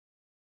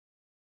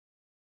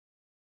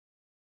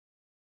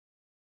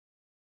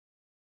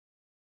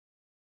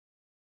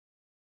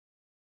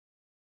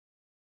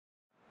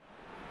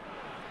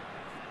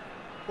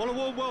Well, a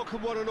warm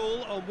welcome, one and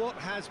all, on what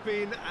has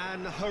been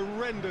an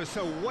horrendous,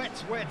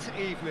 wet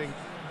evening.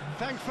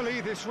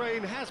 Thankfully, this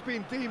rain has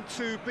been deemed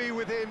to be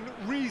within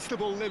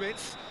reasonable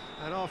limits,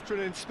 and after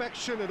an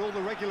inspection and all the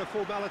regular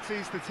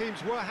formalities, the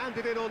teams were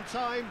handed in on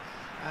time,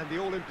 and the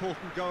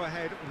all-important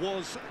go-ahead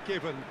was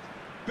given.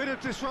 Bit of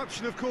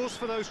disruption, of course,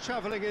 for those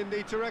travelling in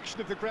the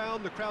direction of the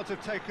ground. The crowds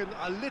have taken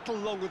a little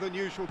longer than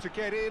usual to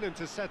get in and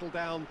to settle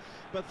down,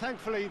 but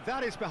thankfully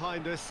that is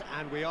behind us,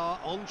 and we are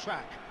on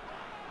track.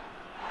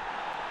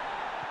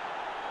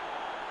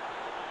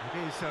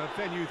 It is a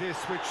venue this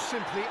which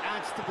simply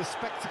adds to the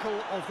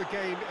spectacle of the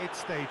game it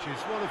stages.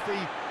 One of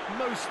the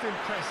most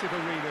impressive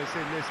arenas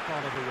in this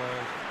part of the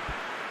world.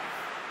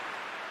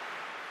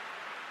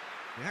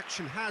 The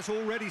action has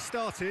already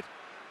started.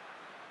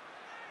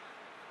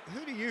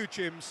 Who do you,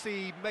 Jim,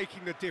 see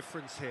making the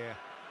difference here?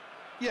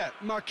 Yeah,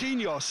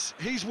 Marquinhos.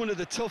 He's one of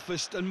the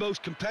toughest and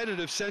most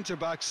competitive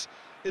centre-backs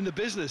in the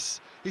business.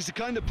 He's the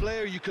kind of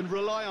player you can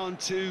rely on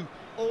to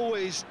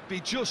always be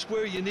just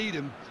where you need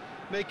him,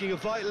 making a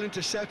vital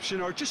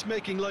interception or just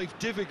making life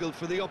difficult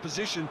for the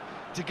opposition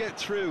to get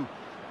through.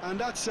 And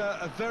that's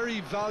a very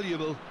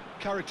valuable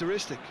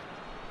characteristic.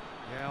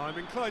 Yeah, I'm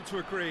inclined to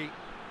agree.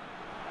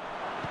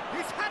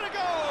 He's had a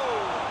go!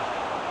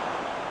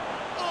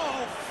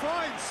 Oh,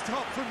 fine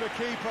stop from the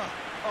keeper.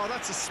 Oh,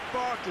 that's a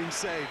sparkling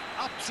save.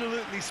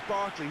 Absolutely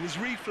sparkling. His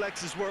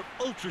reflexes were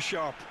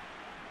ultra-sharp.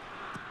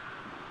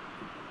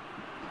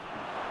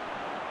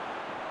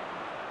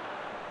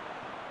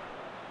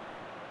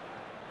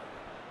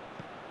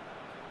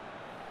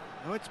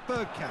 Now it's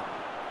Bergkamp.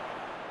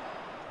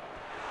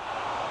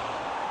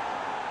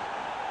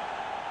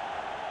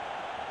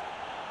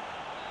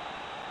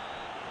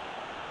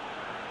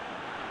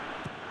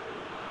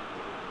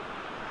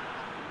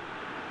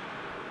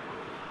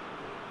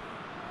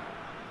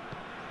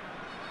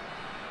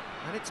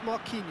 And it's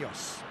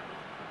Marquinhos.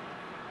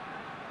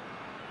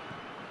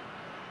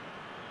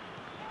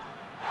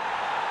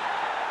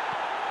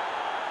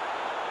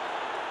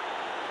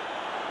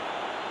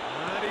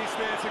 And he's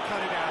there to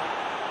cut it out.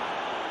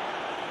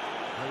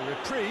 A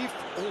reprieve,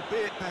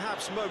 albeit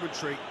perhaps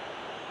momentary.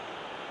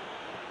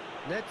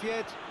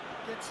 Nedved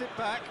gets it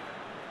back.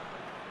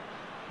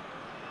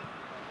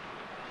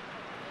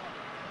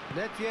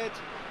 Nedved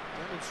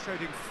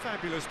demonstrating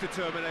fabulous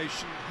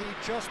determination. He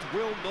just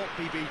will not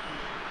be beaten.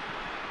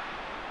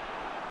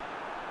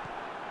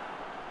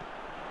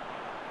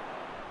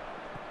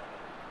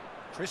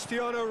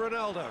 Cristiano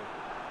Ronaldo.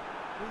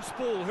 Who's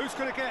ball? Who's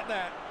going to get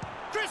that?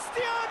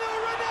 Cristiano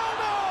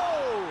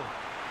Ronaldo!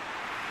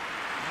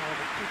 Oh,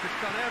 the keeper's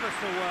done ever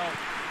so well.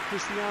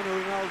 Cristiano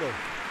Ronaldo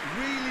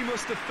really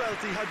must have felt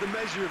he had the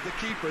measure of the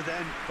keeper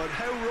then, but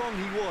how wrong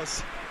he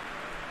was.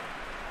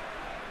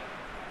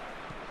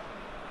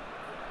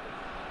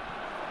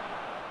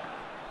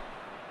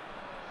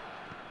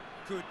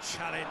 Good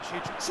challenge. He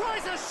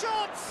tries a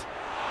shot!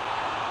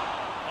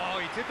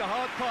 Oh, he did the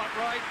hard part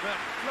right, but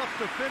not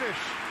the finish.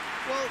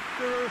 Well,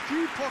 there are a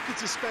few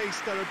pockets of space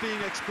that are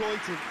being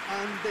exploited,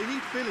 and they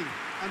need filling,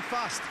 and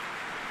fast.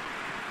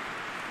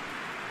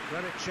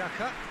 Granit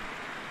Xhaka.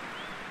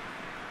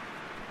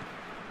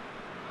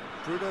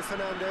 Bruno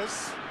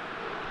Fernandes.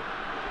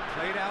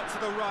 Played out to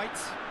the right.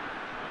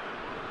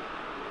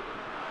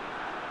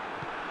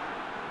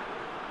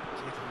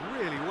 Did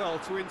really well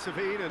to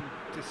intervene and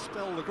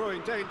dispel the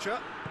growing danger.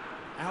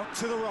 Out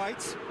to the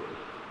right.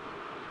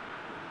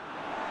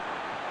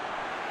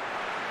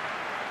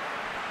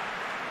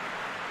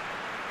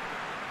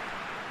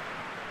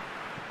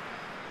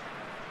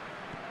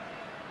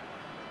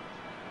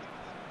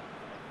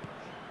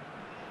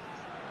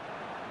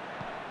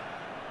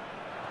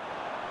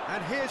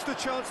 And here's the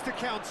chance to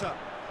counter.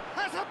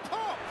 Has a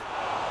pop!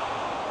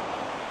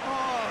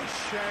 Oh,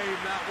 shame,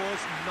 that was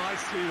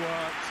nicely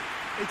worked.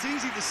 It's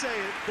easy to say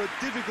it, but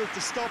difficult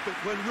to stop it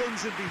when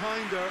runs in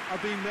behind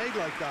are being made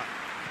like that.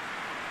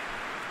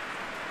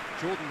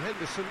 Jordan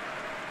Henderson,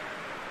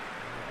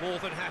 more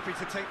than happy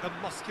to take the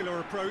muscular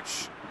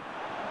approach.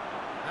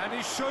 And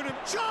he's shown him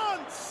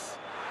chance!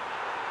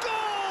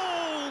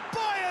 Goal!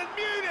 Bayern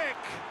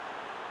Munich!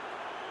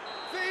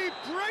 The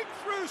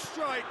breakthrough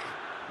strike!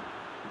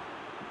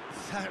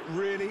 That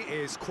really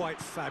is quite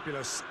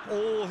fabulous,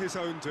 all his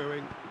own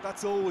doing.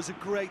 That's always a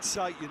great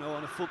sight, you know,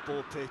 on a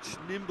football pitch.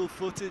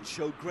 Nimble-footed,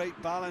 showed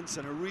great balance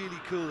and a really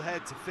cool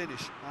head to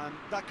finish. And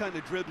that kind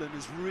of dribbling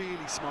is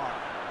really smart.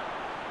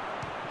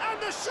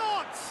 And the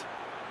shot!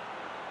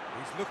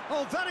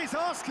 Oh, that is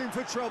asking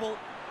for trouble.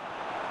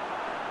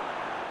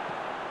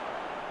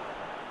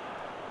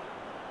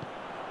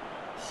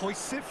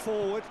 Hoists it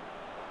forward.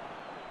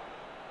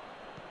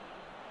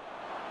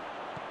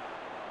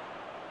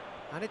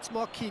 And it's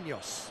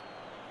Marquinhos.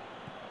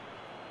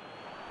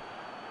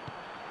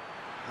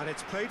 And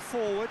it's played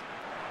forward.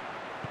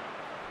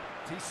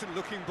 Decent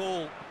looking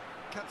ball.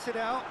 Cuts it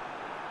out.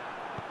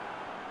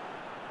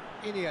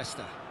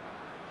 Iniesta.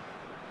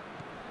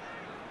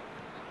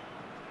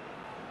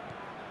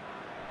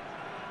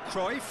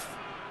 Cruyff.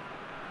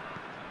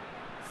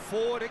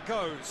 Forward it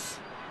goes.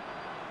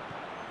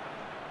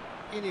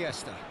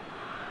 Iniesta.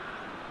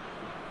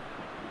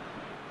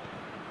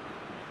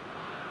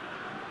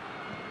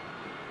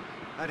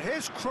 And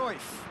here's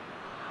Cruyff.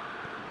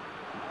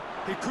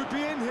 He could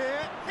be in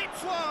here.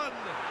 Hits one!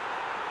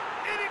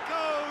 In it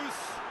goes!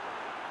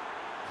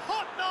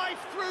 Hot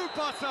knife through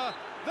butter.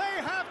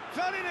 They have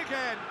done it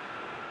again.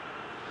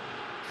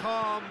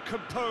 Calm,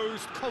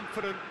 composed,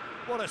 confident.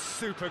 What a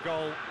super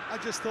goal. I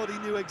just thought he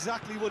knew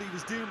exactly what he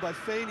was doing by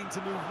feigning to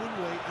move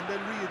one way and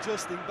then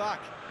readjusting back.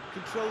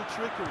 Controlled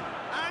trickery.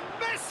 And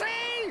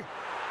Messi!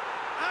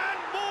 And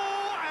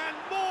more, and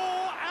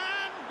more,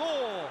 and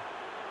more.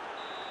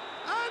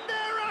 And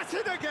they're at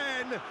it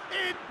again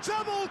in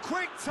double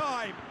quick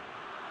time.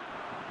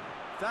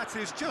 That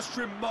is just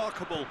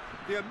remarkable,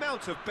 the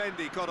amount of bend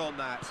he got on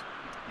that.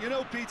 You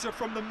know, Peter,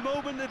 from the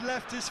moment it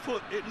left his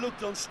foot, it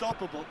looked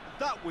unstoppable.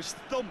 That was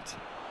thumped.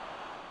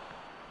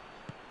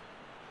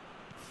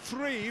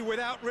 3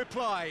 without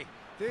reply.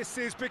 This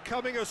is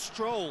becoming a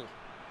stroll.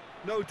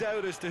 No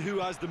doubt as to who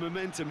has the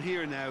momentum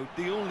here now.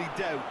 The only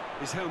doubt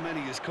is how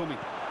many is coming.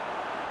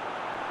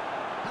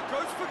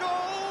 Goes for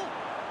goal!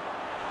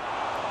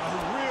 A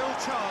real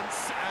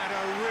chance and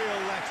a real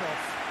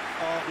let-off.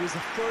 Oh, it was the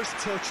first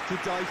touch to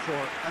die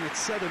for, and it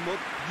set him up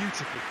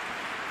beautifully.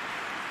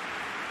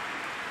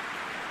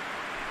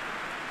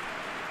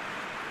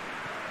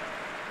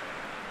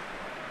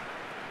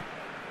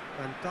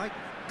 Van Dijk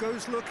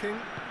goes looking.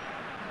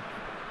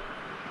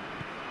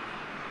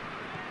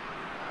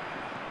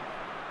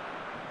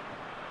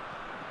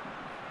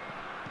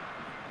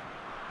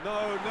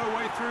 No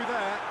way through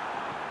there.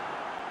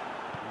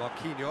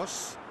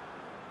 Marquinhos.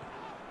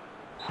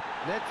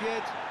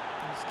 Nedved,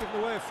 he's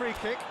given away a free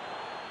kick.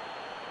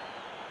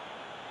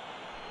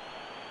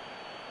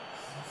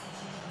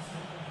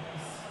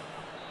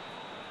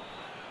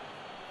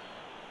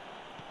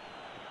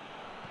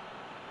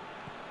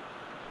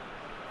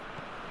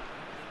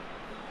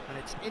 And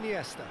it's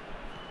Iniesta.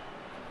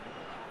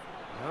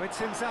 No, it's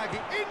Inzaghi.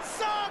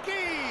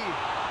 Inzaghi!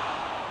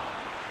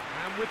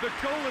 And with the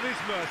goal at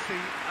his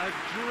mercy, a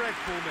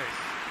dreadful miss.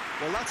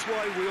 Well, that's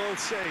why we all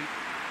say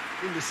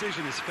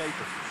indecision is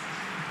fatal.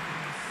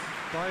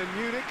 Bayern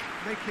Munich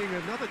making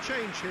another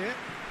change here.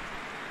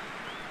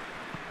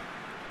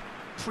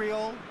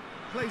 Triol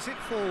plays it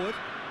forward.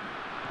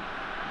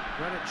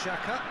 Granit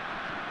Xhaka.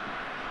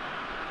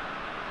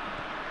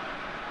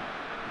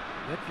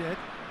 Nedved.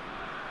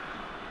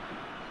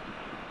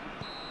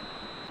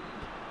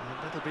 And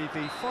that'll be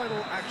the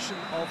final action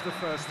of the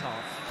first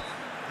half.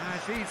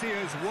 As easy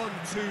as 1,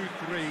 2,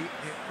 3. It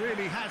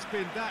really has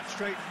been that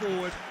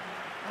straightforward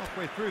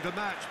halfway through the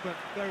match, but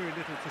very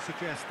little to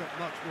suggest that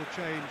much will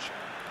change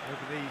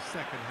over the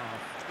second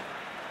half.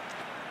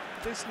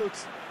 This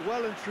looks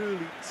well and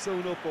truly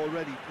sewn up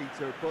already,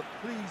 Peter, but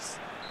please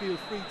feel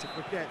free to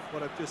forget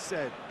what I've just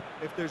said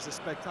if there's a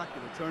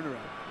spectacular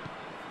turnaround.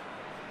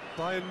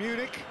 Bayern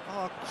Munich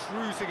are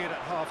cruising it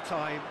at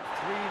half-time,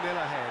 3-0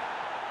 ahead.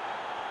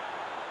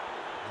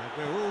 And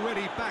we're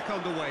already back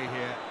underway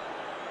here.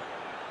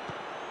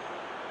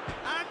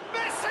 And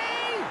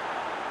Messi!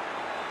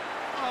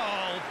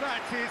 Oh,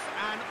 that is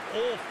an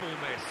awful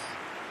miss.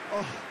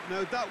 Oh,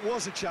 now that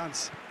was a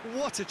chance.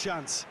 What a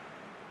chance.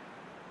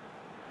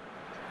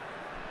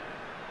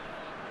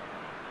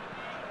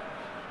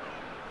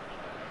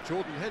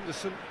 Jordan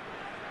Henderson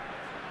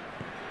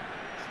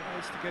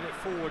tries to get it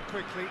forward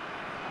quickly.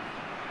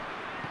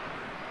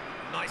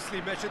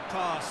 Nicely measured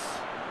pass.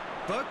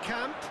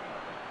 Bergkamp.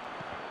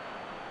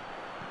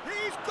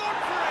 He's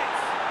gone for it!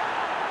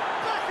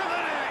 Back of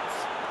the net!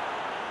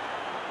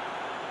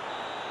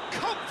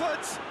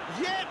 Comfort!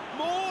 Yet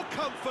more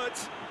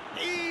comfort!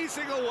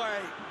 Easing away.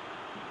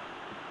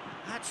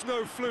 That's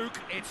no fluke,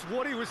 it's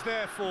what he was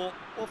there for.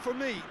 Well, for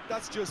me,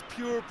 that's just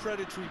pure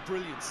predatory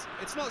brilliance.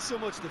 It's not so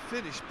much the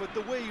finish, but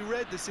the way he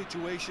read the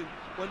situation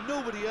when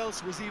nobody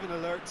else was even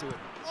alert to it.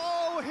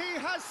 Oh, he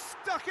has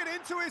stuck it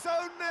into his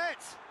own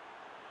net!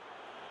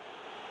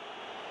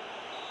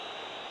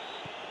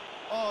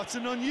 Oh, it's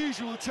an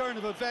unusual turn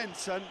of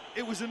events, and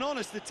it was an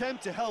honest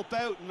attempt to help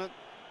out, and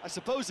I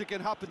suppose it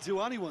can happen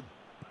to anyone.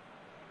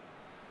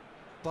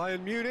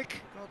 Bayern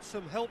Munich got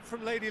some help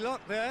from Lady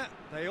Luck there.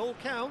 They all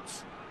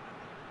count.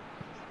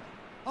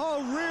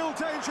 Oh, real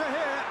danger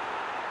here.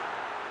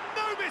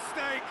 No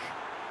mistake.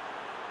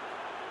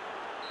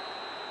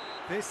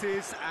 This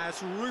is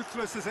as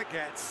ruthless as it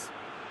gets.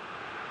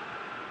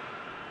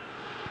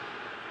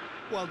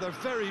 Well, they're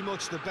very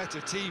much the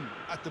better team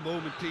at the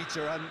moment,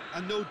 Peter,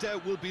 and no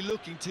doubt will be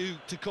looking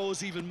to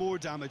cause even more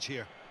damage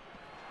here.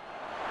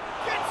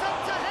 Gets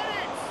up to head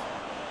it!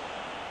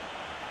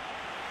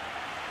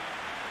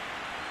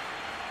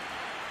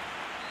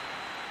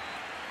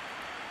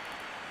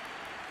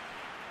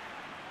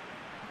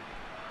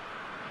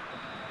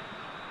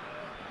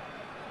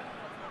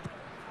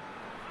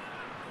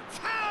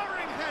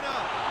 Towering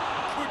header!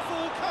 Could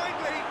fall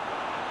kindly.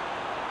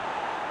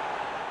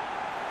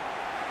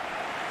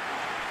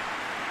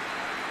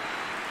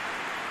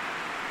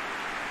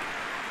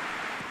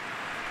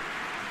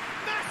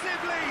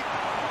 Massive lead!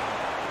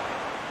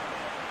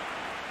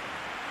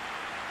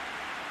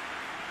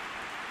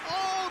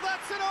 Oh,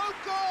 that's an own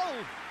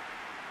goal!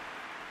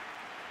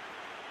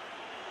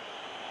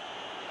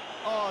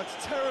 Oh,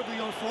 it's terribly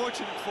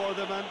unfortunate for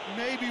them, and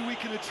maybe we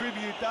can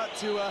attribute that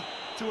to a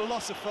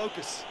loss of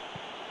focus.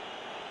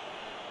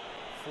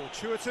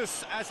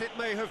 Fortuitous as it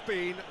may have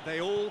been,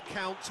 they all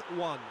count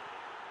one.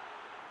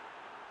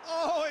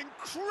 Oh,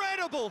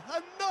 incredible!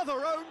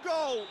 Another own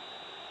goal!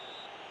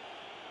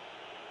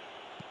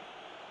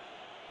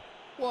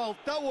 Well,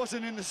 that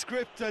wasn't in the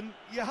script, and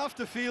you have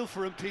to feel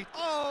for him, Pete.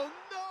 Oh,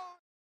 no!